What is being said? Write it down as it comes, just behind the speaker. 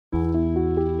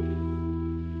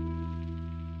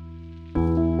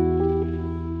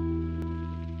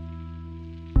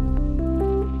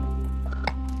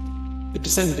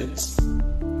Descendants.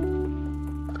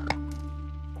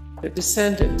 The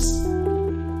Descendants.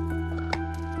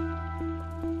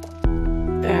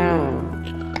 Bound.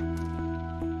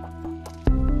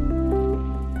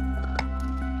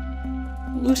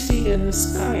 Lucy in the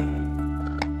Sky.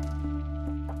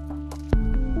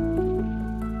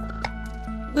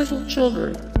 Little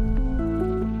Children.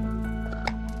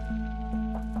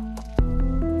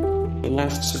 The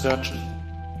Last Seduction.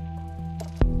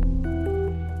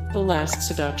 The Last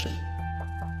Seduction.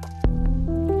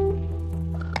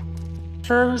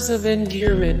 Terms of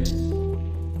Endearment.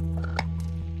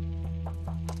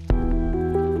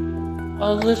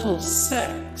 A Little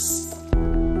Sex.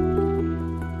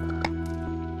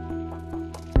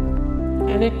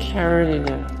 Anna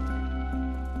Karenina.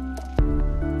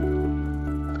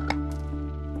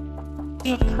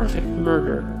 A Perfect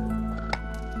Murder.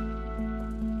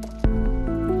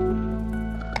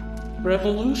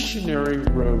 Revolutionary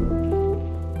Road.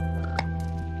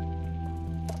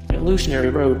 Revolutionary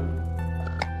Road.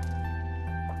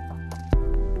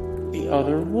 The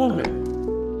Other Woman.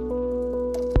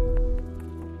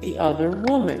 The Other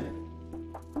Woman.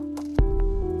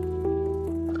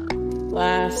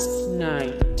 Last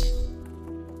Night.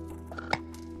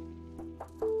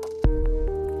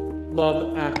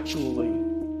 Love Actually.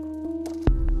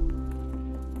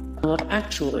 Love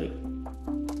Actually.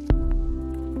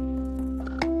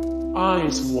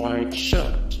 Eyes Wide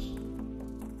Shut.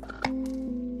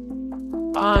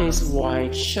 Eyes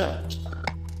Wide Shut.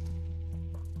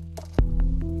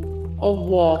 A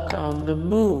Walk on the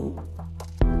Moon.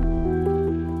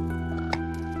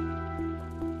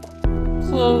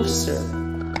 Closer.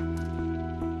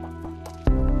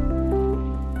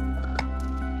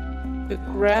 The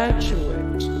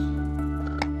Graduate.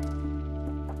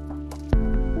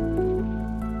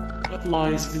 What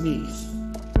Lies Beneath.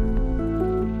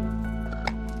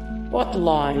 What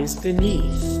Lies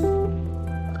Beneath.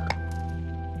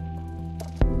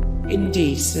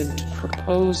 Indecent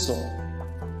Proposal.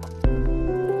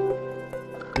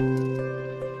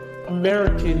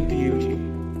 American Beauty.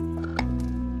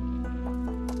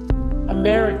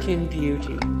 American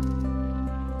Beauty.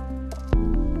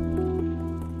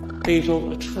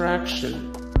 Fatal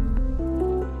Attraction.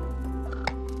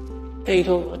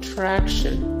 Fatal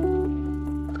Attraction.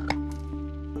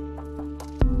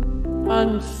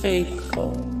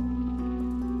 Unfaithful.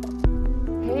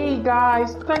 Hey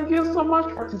guys, thank you so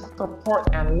much for the support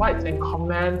and likes and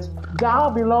comments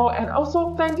down below, and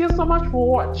also thank you so much for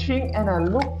watching, and I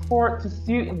look forward to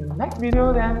see you in the next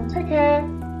video. Then take care.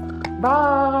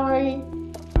 Bye.